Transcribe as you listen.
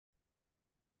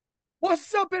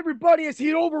What's up, everybody? It's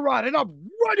Heat Override, and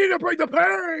I'm ready to bring the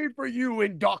pain for you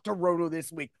and Dr. Roto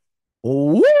this week.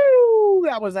 Woo!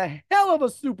 That was a hell of a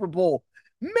Super Bowl.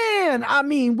 Man, I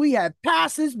mean, we had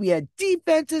passes, we had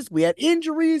defenses, we had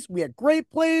injuries, we had great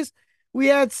plays, we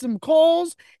had some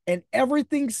calls, and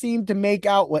everything seemed to make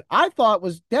out what I thought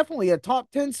was definitely a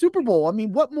top 10 Super Bowl. I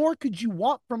mean, what more could you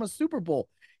want from a Super Bowl?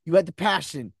 You had the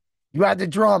passion, you had the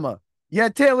drama, you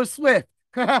had Taylor Swift.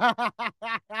 I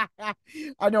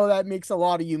know that makes a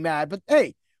lot of you mad, but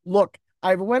hey, look,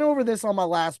 I went over this on my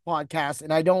last podcast,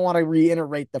 and I don't want to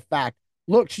reiterate the fact.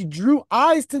 Look, she drew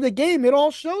eyes to the game. It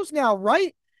all shows now,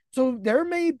 right? So there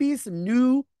may be some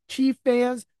new Chief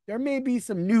fans. There may be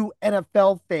some new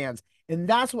NFL fans, and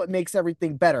that's what makes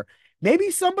everything better.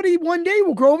 Maybe somebody one day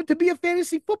will grow up to be a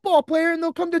fantasy football player, and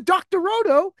they'll come to Dr.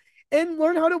 Roto and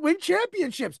learn how to win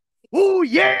championships. Oh,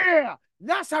 yeah.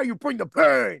 That's how you bring the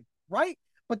pain, right?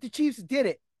 But the Chiefs did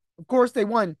it. Of course, they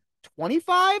won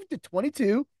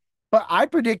 25-22, but I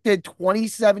predicted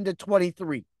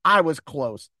 27-23. I was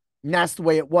close. And that's the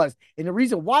way it was. And the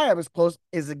reason why I was close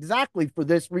is exactly for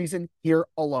this reason here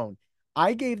alone.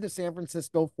 I gave the San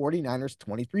Francisco 49ers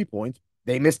 23 points.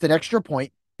 They missed an extra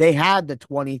point. They had the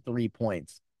 23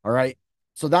 points. All right.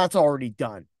 So that's already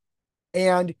done.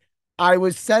 And I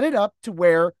was set it up to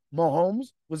where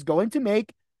Mahomes was going to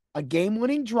make a game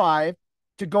winning drive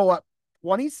to go up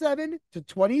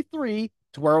 27-23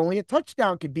 to where only a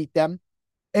touchdown could beat them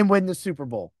and win the Super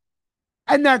Bowl.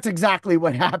 And that's exactly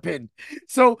what happened.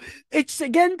 So it's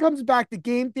again comes back to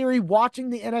game theory,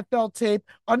 watching the NFL tape,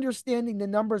 understanding the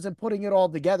numbers and putting it all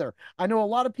together. I know a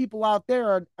lot of people out there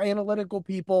are analytical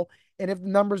people, and if the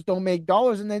numbers don't make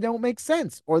dollars and they don't make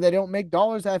sense, or they don't make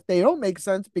dollars if they don't make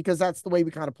sense, because that's the way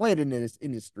we kind of play it in this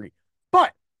industry.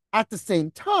 But at the same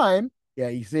time, yeah,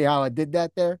 you see how I did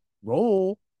that there?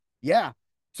 Roll. Yeah.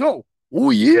 So,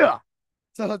 oh yeah.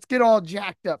 So let's get all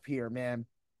jacked up here, man.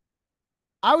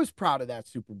 I was proud of that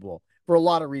Super Bowl for a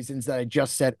lot of reasons that I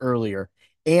just said earlier.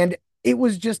 And it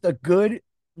was just a good,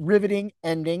 riveting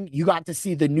ending. You got to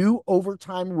see the new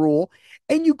overtime rule,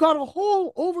 and you got a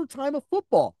whole overtime of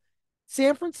football.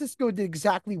 San Francisco did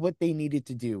exactly what they needed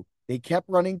to do. They kept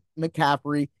running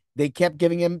McCaffrey. They kept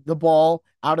giving him the ball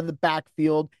out of the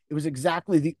backfield. It was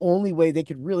exactly the only way they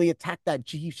could really attack that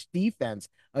Chiefs defense.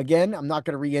 Again, I'm not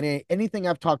going to reiterate anything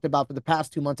I've talked about for the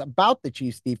past 2 months about the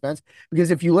Chiefs defense,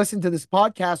 because if you listen to this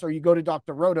podcast or you go to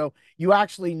Dr. Roto, you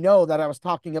actually know that I was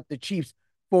talking up the Chiefs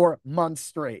for months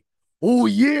straight. Oh,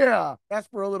 yeah. That's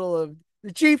for a little of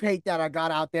the Chief hate that I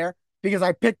got out there because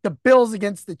I picked the Bills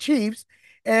against the Chiefs.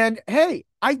 And hey,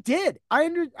 I did. I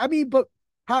mean, but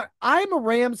I'm a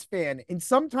Rams fan, and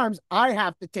sometimes I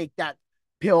have to take that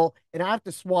pill and I have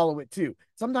to swallow it too.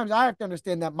 Sometimes I have to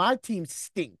understand that my team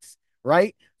stinks,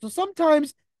 right? So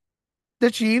sometimes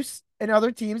the Chiefs and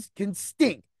other teams can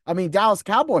stink. I mean, Dallas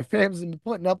Cowboy fans have been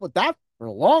putting up with that for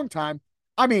a long time.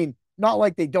 I mean, not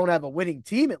like they don't have a winning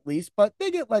team at least, but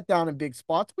they get let down in big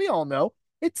spots. We all know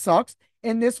it sucks.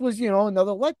 And this was,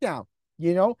 another letdown,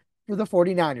 for the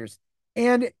 49ers.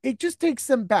 And it just takes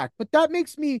them back. But that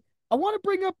makes me, I want to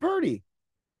bring up Purdy.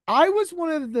 I was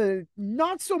one of the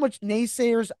not so much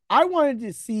naysayers. I wanted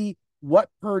to see what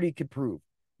Purdy could prove,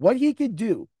 what he could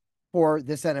do for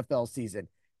this NFL season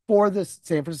for the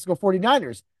San Francisco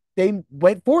 49ers. They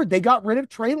went forward. They got rid of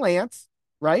Trey Lance,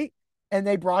 right? And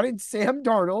they brought in Sam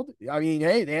Darnold. I mean,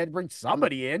 hey, they had to bring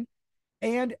somebody in,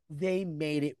 and they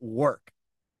made it work.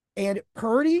 And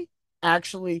Purdy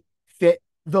actually fit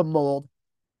the mold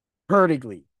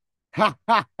perfectly. Ha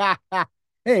ha ha ha.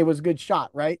 Hey, it was a good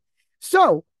shot, right?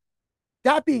 So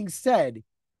that being said,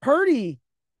 Purdy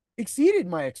exceeded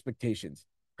my expectations.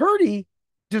 Purdy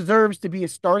deserves to be a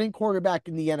starting quarterback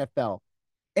in the NFL.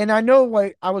 And I know,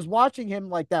 like, I was watching him,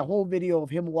 like that whole video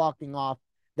of him walking off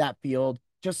that field,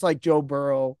 just like Joe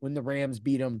Burrow when the Rams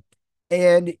beat him.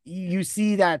 And you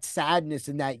see that sadness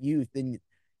in that youth and,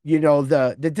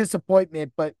 the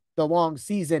disappointment, but the long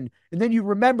season. And then you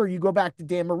remember, you go back to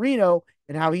Dan Marino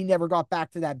and how he never got back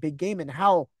to that big game and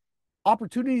how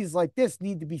opportunities like this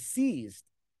need to be seized.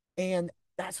 And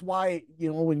that's why,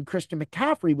 when Christian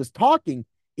McCaffrey was talking,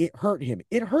 it hurt him.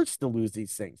 It hurts to lose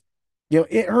these things.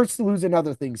 It hurts to lose in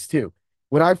other things too.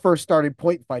 When I first started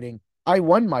point fighting, I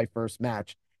won my first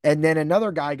match. And then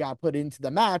another guy got put into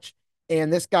the match,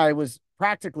 and this guy was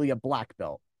practically a black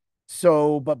belt.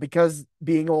 So, but because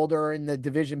being older and the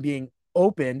division being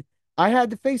open, I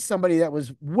had to face somebody that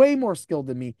was way more skilled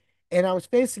than me. And I was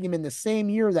facing him in the same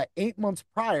year that 8 months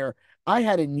prior, I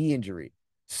had a knee injury.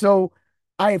 So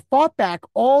I fought back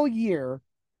all year.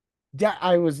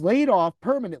 I was laid off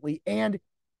permanently. And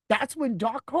that's when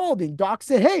Doc called, and Doc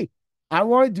said, "Hey, I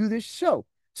want to do this show."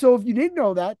 So if you didn't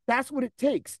know that, that's what it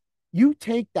takes. You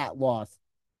take that loss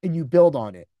and you build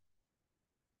on it.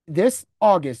 This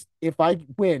August, if I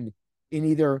win in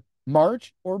either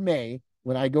March or May,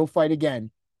 when I go fight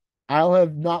again, I'll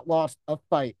have not lost a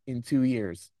fight in 2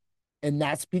 years. And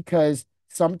that's because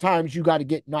sometimes you got to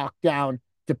get knocked down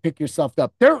to pick yourself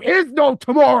up. There is no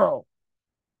tomorrow,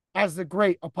 as the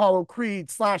great Apollo Creed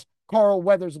slash Carl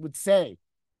Weathers would say.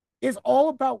 It's all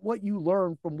about what you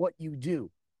learn from what you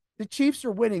do. The Chiefs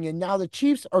are winning, and now the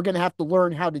Chiefs are going to have to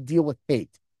learn how to deal with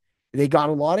hate. They got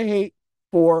a lot of hate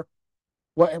for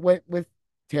what went with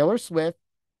Taylor Swift,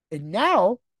 and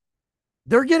now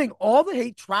they're getting all the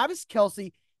hate. Travis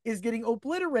Kelce is getting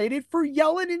obliterated for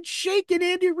yelling and shaking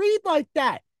Andy Reid like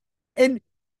that. And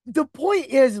the point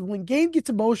is, when game gets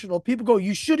emotional, people go,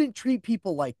 you shouldn't treat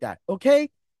people like that. Okay.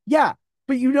 Yeah.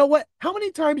 But you know what? How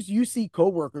many times do you see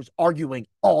coworkers arguing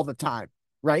all the time?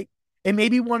 Right. And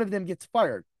maybe one of them gets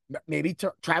fired. Maybe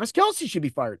Travis Kelce should be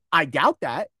fired. I doubt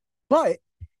that. But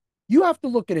you have to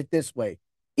look at it this way.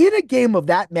 In a game of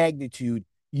that magnitude,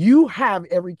 you have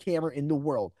every camera in the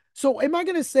world. So am I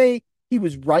going to say he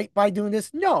was right by doing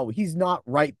this? No, he's not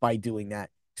right by doing that,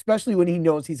 especially when he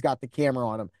knows he's got the camera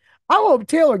on him. I hope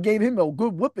Taylor gave him a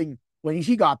good whooping when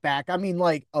he got back. I mean,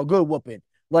 like a good whooping.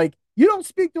 Like, you don't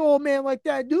speak to an old man like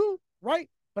that, dude, right?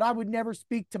 But I would never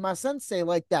speak to my sensei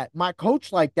like that, my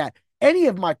coach like that, any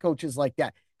of my coaches like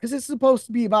that, because it's supposed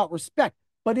to be about respect.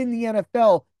 But in the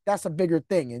NFL, that's a bigger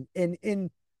thing. And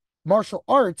in martial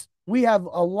arts, we have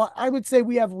a lot. I would say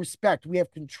we have respect, we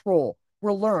have control,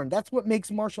 we're learned. That's what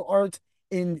makes martial arts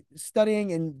in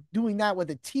studying and doing that with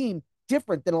a team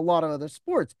different than a lot of other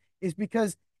sports, is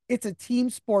because it's a team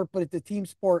sport, but it's a team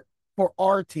sport for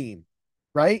our team,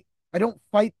 right? I don't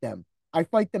fight them. I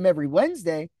fight them every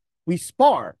Wednesday. We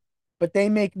spar, but they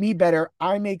make me better.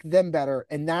 I make them better.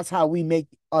 And that's how we make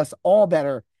us all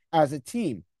better as a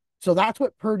team. So that's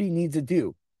what Purdy needs to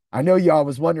do. I know y'all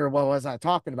was wondering what was I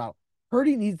talking about.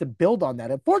 Purdy needs to build on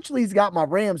that. Unfortunately, he's got my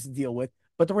Rams to deal with,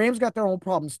 but the Rams got their own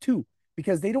problems too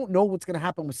because they don't know what's going to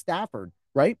happen with Stafford,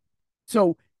 right?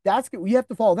 So that's we have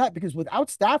to follow that, because without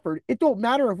Stafford, it don't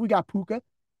matter if we got Puka,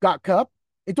 got Cup.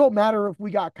 It don't matter if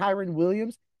we got Kyron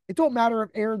Williams. It don't matter if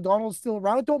Aaron Donald's still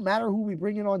around. It don't matter who we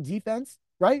bring in on defense,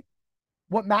 right?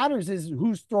 What matters is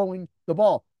who's throwing the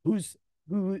ball,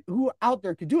 who out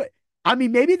there could do it. I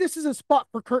mean, maybe this is a spot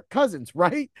for Kirk Cousins,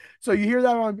 right? So you hear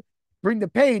that on Bring the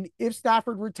Pain. If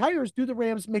Stafford retires, do the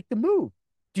Rams make the move?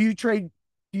 Do you trade?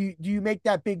 Do you make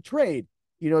that big trade?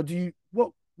 Do you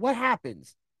what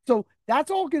happens? So that's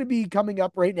all going to be coming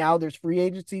up right now. There's free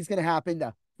agency is going to happen.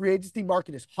 The free agency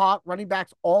market is hot. Running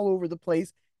backs all over the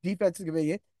place. Defense is going to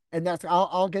be it, and that's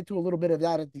I'll get to a little bit of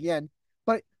that at the end.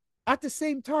 But at the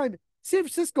same time, San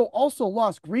Francisco also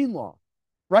lost Greenlaw,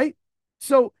 right?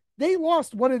 So they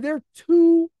lost one of their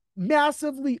two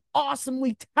massively,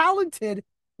 awesomely talented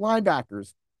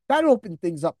linebackers. That opened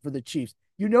things up for the Chiefs.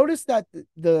 You notice that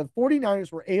the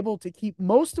 49ers were able to keep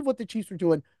most of what the Chiefs were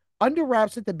doing under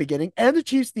wraps at the beginning, and the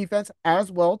Chiefs defense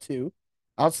as well, too.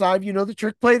 Outside, the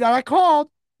trick play that I called.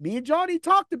 Me and Johnny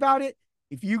talked about it.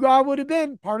 If you guys would have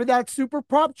been part of that super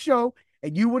prop show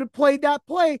and you would have played that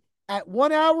play at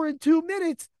 1 hour and 2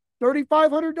 minutes,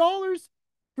 $3,500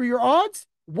 for your odds,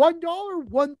 $1,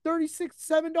 136,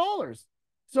 $7.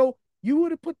 So you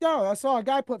would have put down. I saw a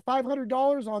guy put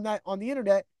 $500 on that on the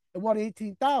internet and won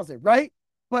 18,000, right?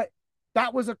 But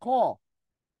that was a call.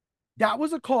 That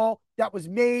was a call that was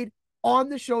made on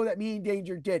the show that me and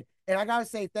Danger did. And I got to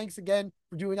say, thanks again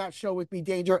for doing that show with me,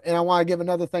 Danger. And I want to give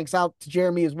another thanks out to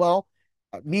Jeremy as well.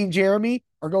 Me and Jeremy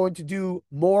are going to do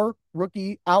more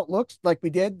rookie outlooks like we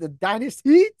did, the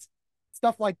dynasties,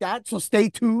 stuff like that. So stay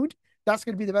tuned. That's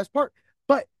going to be the best part.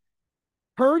 But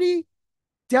Purdy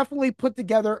definitely put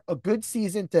together a good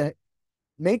season to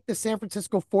make the San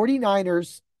Francisco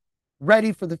 49ers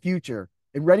ready for the future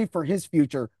and ready for his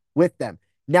future with them.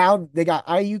 Now they got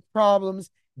Ayuk problems.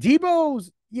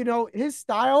 Debo's, his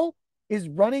style is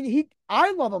running.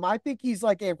 I love him. I think he's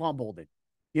like Anquan Boldin.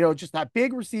 Just that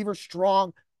big receiver,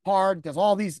 strong, hard,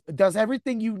 does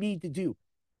everything you need to do.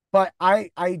 But I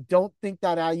don't think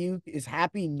that Ayuk is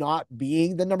happy not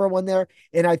being the number one there.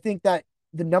 And I think that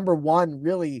the number one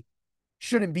really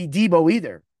shouldn't be Debo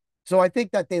either. So I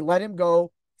think that they let him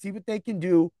go, see what they can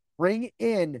do, bring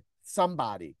in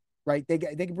somebody, right? They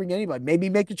can bring anybody. Maybe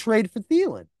make a trade for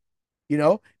Thielen.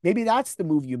 Maybe that's the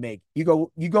move you make. You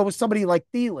go with somebody like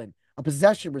Thielen, a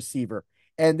possession receiver.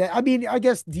 And then, I mean, I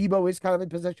guess Debo is kind of a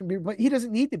possession receiver, but he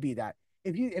doesn't need to be that.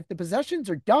 If the possessions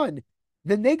are done,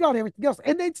 then they got everything else.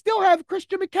 And they'd still have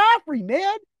Christian McCaffrey,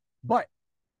 man. But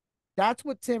that's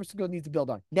what San Francisco needs to build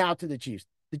on. Now to the Chiefs.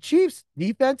 The Chiefs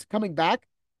defense coming back.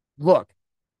 Look,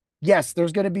 Yes,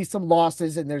 there's going to be some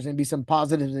losses and there's going to be some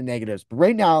positives and negatives. But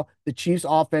right now, the Chiefs'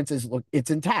 offense is look,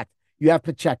 it's intact. You have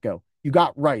Pacheco, you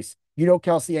got Rice, you know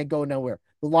Kelsey ain't going nowhere.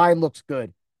 The line looks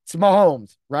good. It's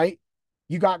Mahomes, right?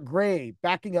 You got Gray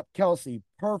backing up Kelsey,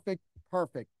 perfect,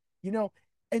 perfect. You know,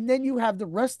 and then you have the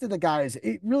rest of the guys.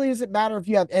 It really doesn't matter if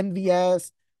you have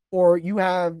MVS or you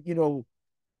have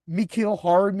Mikael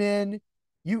Hardman.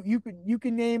 You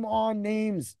can name on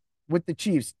names with the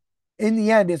Chiefs. In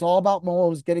the end, it's all about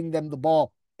Mahomes getting them the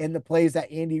ball and the plays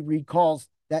that Andy Reid calls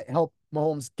that help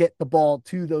Mahomes get the ball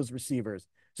to those receivers.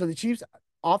 So the Chiefs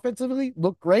offensively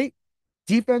look great.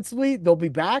 Defensively, they'll be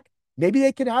back. Maybe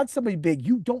they can add somebody big.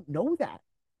 You don't know that.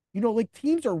 Like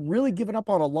teams are really giving up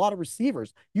on a lot of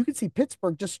receivers. You can see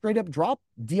Pittsburgh just straight up drop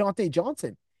Deontay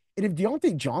Johnson. And if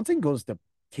Deontay Johnson goes to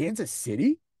Kansas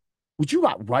City, would you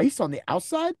got Rice on the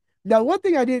outside? Now, one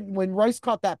thing I didn't when Rice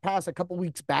caught that pass a couple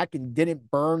weeks back and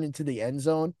didn't burn into the end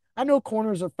zone. I know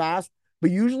corners are fast, but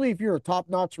usually if you're a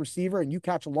top-notch receiver and you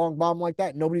catch a long bomb like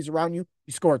that and nobody's around you,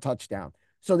 you score a touchdown.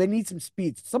 So they need some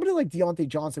speed. Somebody like Deontay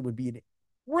Johnson would be a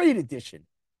great addition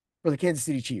for the Kansas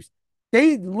City Chiefs.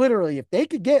 They literally, if they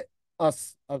could get a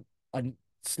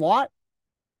slot,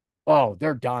 oh,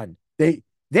 they're done.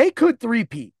 They could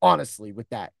three-peat, honestly, with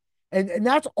that. And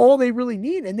that's all they really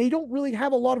need. And they don't really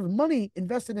have a lot of money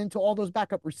invested into all those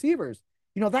backup receivers.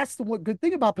 That's the one good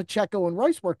thing about Pacheco and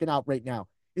Rice working out right now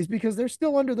is because they're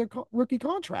still under their rookie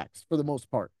contracts for the most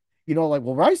part. Like,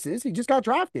 well, Rice is, he just got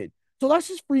drafted. So that's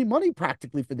just free money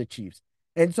practically for the Chiefs.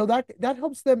 And so that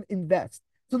helps them invest.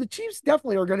 So the Chiefs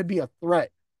definitely are going to be a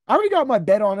threat. I already got my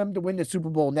bet on them to win the Super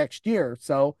Bowl next year.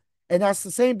 So, and that's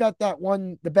the same bet that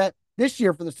won the bet this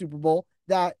year for the Super Bowl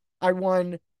that I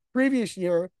won previous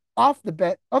year off the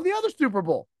bet of the other Super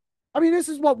Bowl. I mean, this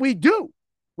is what we do,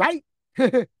 right?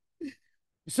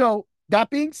 So, that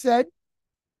being said,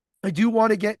 I do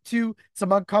want to get to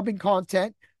some upcoming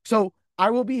content. So,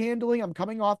 I'm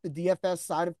coming off the DFS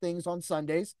side of things on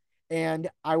Sundays, and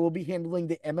I will be handling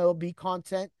the MLB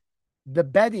content, the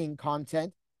betting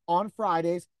content on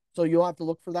Fridays. So, you'll have to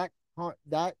look for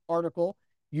that article.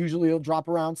 Usually, it'll drop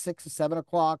around 6 or 7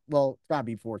 o'clock. Well, it's gotta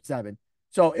be before 7.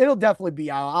 So it'll definitely be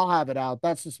out. I'll have it out.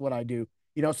 That's just what I do.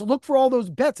 So look for all those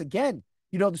bets again.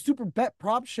 The Super Bet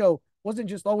Prop Show wasn't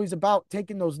just always about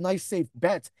taking those nice, safe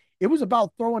bets. It was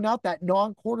about throwing out that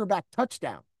non-quarterback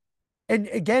touchdown. And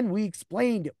again, we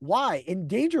explained why. And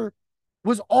Danger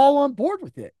was all on board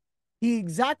with it. He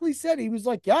exactly said, he was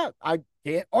like, yeah, I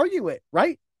can't argue it,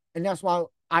 right? And that's why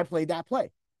I played that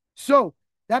play. So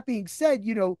that being said,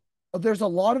 there's a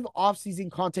lot of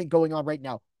off-season content going on right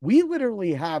now. We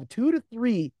literally have 2 to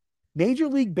 3 Major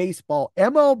League Baseball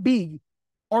MLB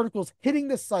articles hitting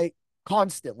the site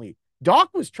constantly. Doc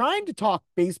was trying to talk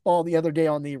baseball the other day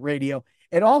on the radio,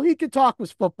 and all he could talk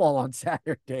was football on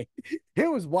Saturday.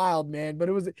 It was wild, man, but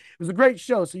it was a great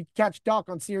show. So you can catch Doc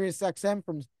on Sirius XM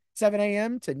from 7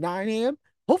 a.m. to 9 a.m.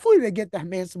 Hopefully they get that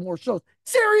man some more shows.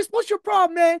 Serious, what's your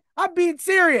problem, man? I'm being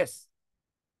serious.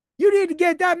 You need to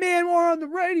get that man more on the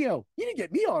radio. You need to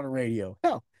get me on the radio.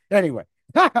 Hell, anyway,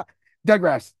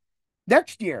 digress.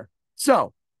 Next year.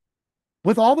 So,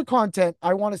 with all the content,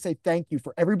 I want to say thank you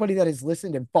for everybody that has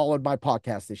listened and followed my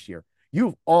podcast this year.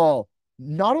 You've all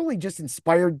not only just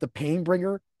inspired the pain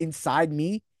bringer inside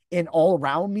me and all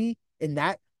around me, in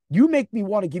that you make me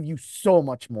want to give you so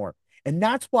much more. And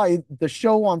that's why the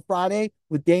show on Friday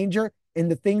with Danger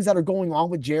and the things that are going on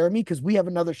with Jeremy, because we have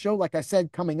another show, like I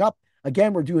said, coming up.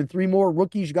 Again, we're doing 3 more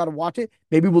rookies. You got to watch it.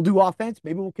 Maybe we'll do offense.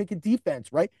 Maybe we'll kick it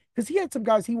defense, right? Because he had some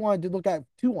guys he wanted to look at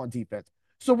too on defense.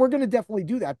 So we're going to definitely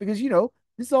do that because,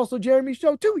 this is also Jeremy's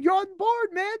show too. You're on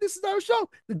board, man. This is our show.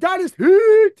 The Dynasty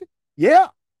Heat. Yeah.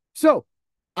 So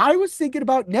I was thinking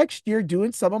about next year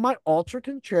doing some of my ultra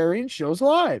contrarian shows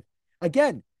live.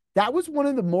 Again, that was one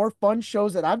of the more fun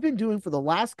shows that I've been doing for the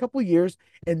last couple years.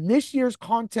 And this year's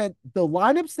content, the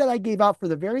lineups that I gave out for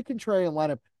the very contrarian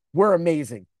lineup were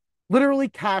amazing. Literally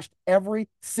cashed every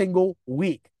single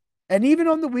week. And even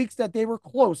on the weeks that they were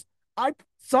close, I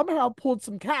somehow pulled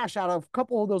some cash out of a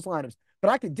couple of those lineups.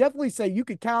 But I could definitely say you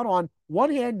could count on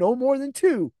one hand, no more than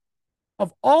 2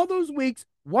 of all those weeks,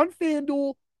 one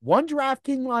FanDuel, one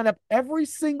DraftKings lineup every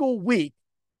single week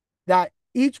that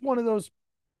each one of those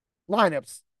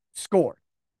lineups scored.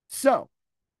 So,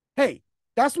 hey,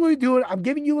 that's what we're doing. I'm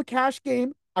giving you a cash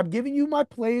game. I'm giving you my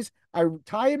plays. I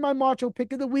tie in my macho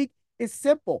pick of the week. It's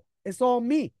simple. It's all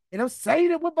me. And I'm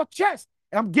saying it with my chest.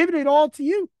 And I'm giving it all to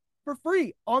you for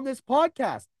free on this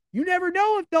podcast. You never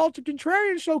know if the Ultra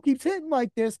Contrarian show keeps hitting like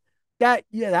this, that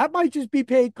might just be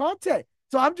paid content.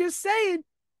 So I'm just saying,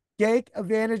 take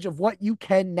advantage of what you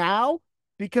can now,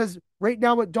 because right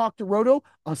now with Dr. Roto,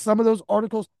 some of those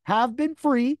articles have been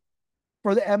free.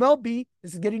 for the MLB.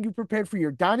 This is getting you prepared for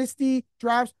your dynasty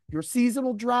drafts, your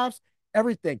seasonal drafts,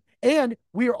 everything. And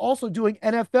we are also doing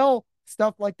NFL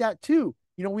stuff like that too.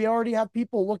 We already have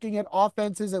people looking at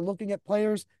offenses and looking at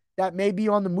players that may be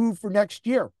on the move for next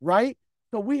year, right?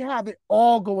 So we have it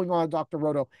all going on, Dr.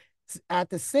 Roto. At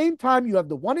the same time, you have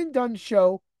the one and done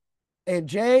show, and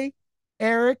Jay,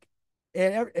 Eric,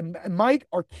 and Mike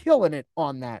are killing it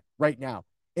on that right now.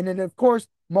 And then, of course,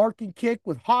 Mark and Kick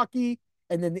with hockey,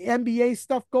 and then the NBA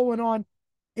stuff going on.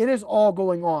 It is all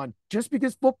going on. Just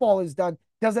because football is done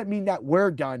doesn't mean that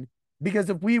we're done. Because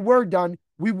if we were done,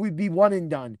 we would be one and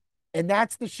done. And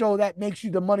that's the show that makes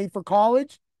you the money for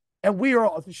college. And we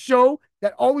are the show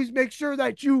that always makes sure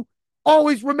that you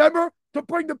always remember to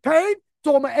bring the pain.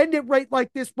 So I'm going to end it right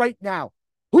like this right now.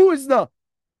 Who is the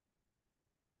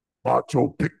Macho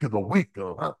pick of the week,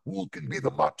 huh? Who can be the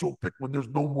macho pick when there's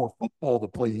no more football to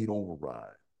play heat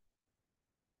override?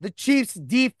 the Chiefs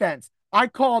defense? I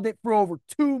called it for over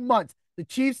 2 months. The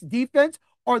Chiefs defense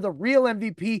are the real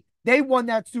MVP. They won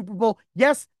that Super Bowl.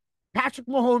 Yes, Patrick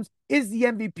Mahomes is the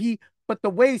MVP, but the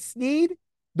way Snead,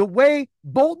 the way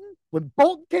Bolton, when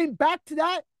Bolton came back to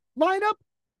that lineup,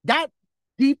 that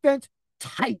defense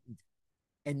tightened.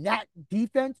 And that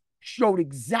defense showed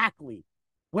exactly,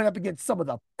 went up against some of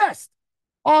the best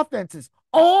offenses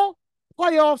all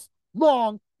playoffs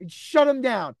long and shut them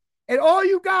down. And all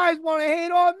you guys want to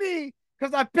hate on me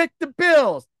because I picked the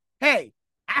Bills. Hey,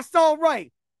 that's all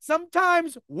right.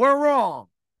 Sometimes we're wrong.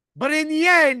 But in the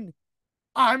end,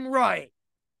 I'm right.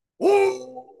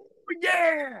 Oh,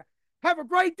 yeah. Have a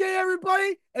great day,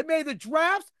 everybody. And may the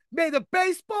drafts, may the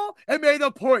baseball, and may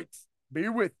the points be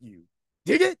with you.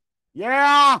 Dig it?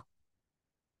 Yeah.